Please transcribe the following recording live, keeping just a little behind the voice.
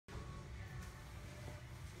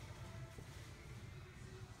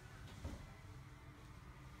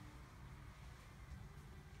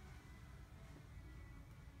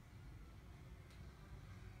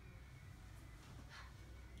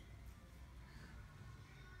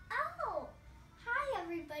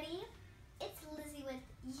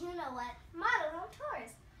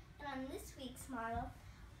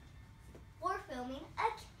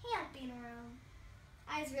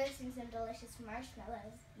some delicious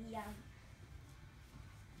marshmallows. Yum.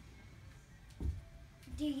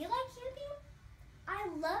 Do you like camping? I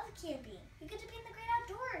love camping. You get to be in the great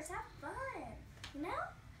outdoors. Have fun. You know?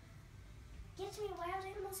 Get to meet wild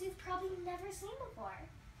animals you've probably never seen before.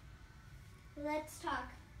 Let's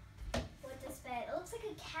talk with this bed. It looks like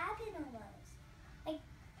a cabin almost. Like,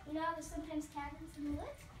 you know how there's sometimes cabins in the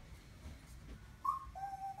woods?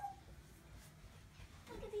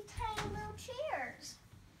 Look at these tiny little chairs.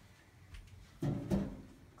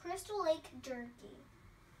 Crystal Lake jerky.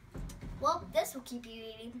 Well, this will keep you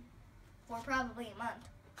eating for probably a month.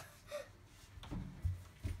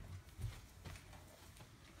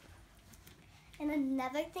 And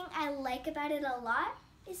another thing I like about it a lot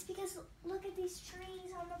is because look at these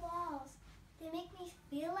trees on the walls. They make me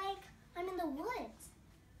feel like I'm in the woods.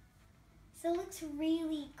 So it looks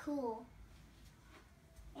really cool.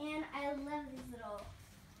 And I love these little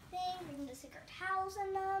things. We can just stick our towels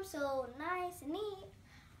in them. So nice and neat.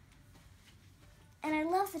 And I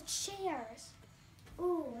love the chairs.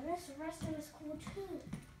 Ooh, and this restroom is cool too.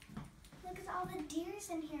 Look at all the deers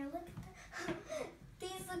in here. Look at the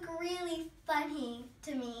these look really funny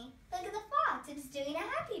to me. Look at the fox. It's doing a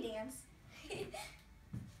happy dance.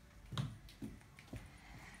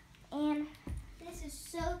 And this is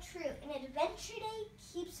so true. An adventure day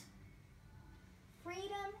keeps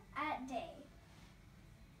freedom at day.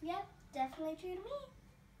 Yep, definitely true to me.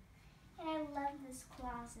 And I love this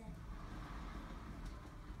closet.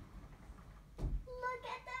 Look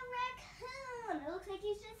at the raccoon. It looks like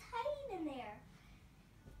he's just hiding in there.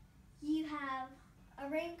 You have a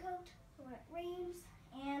raincoat when it rains,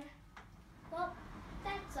 and well,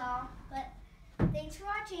 that's all. But thanks for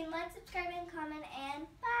watching. Like, subscribe, and comment, and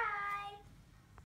bye.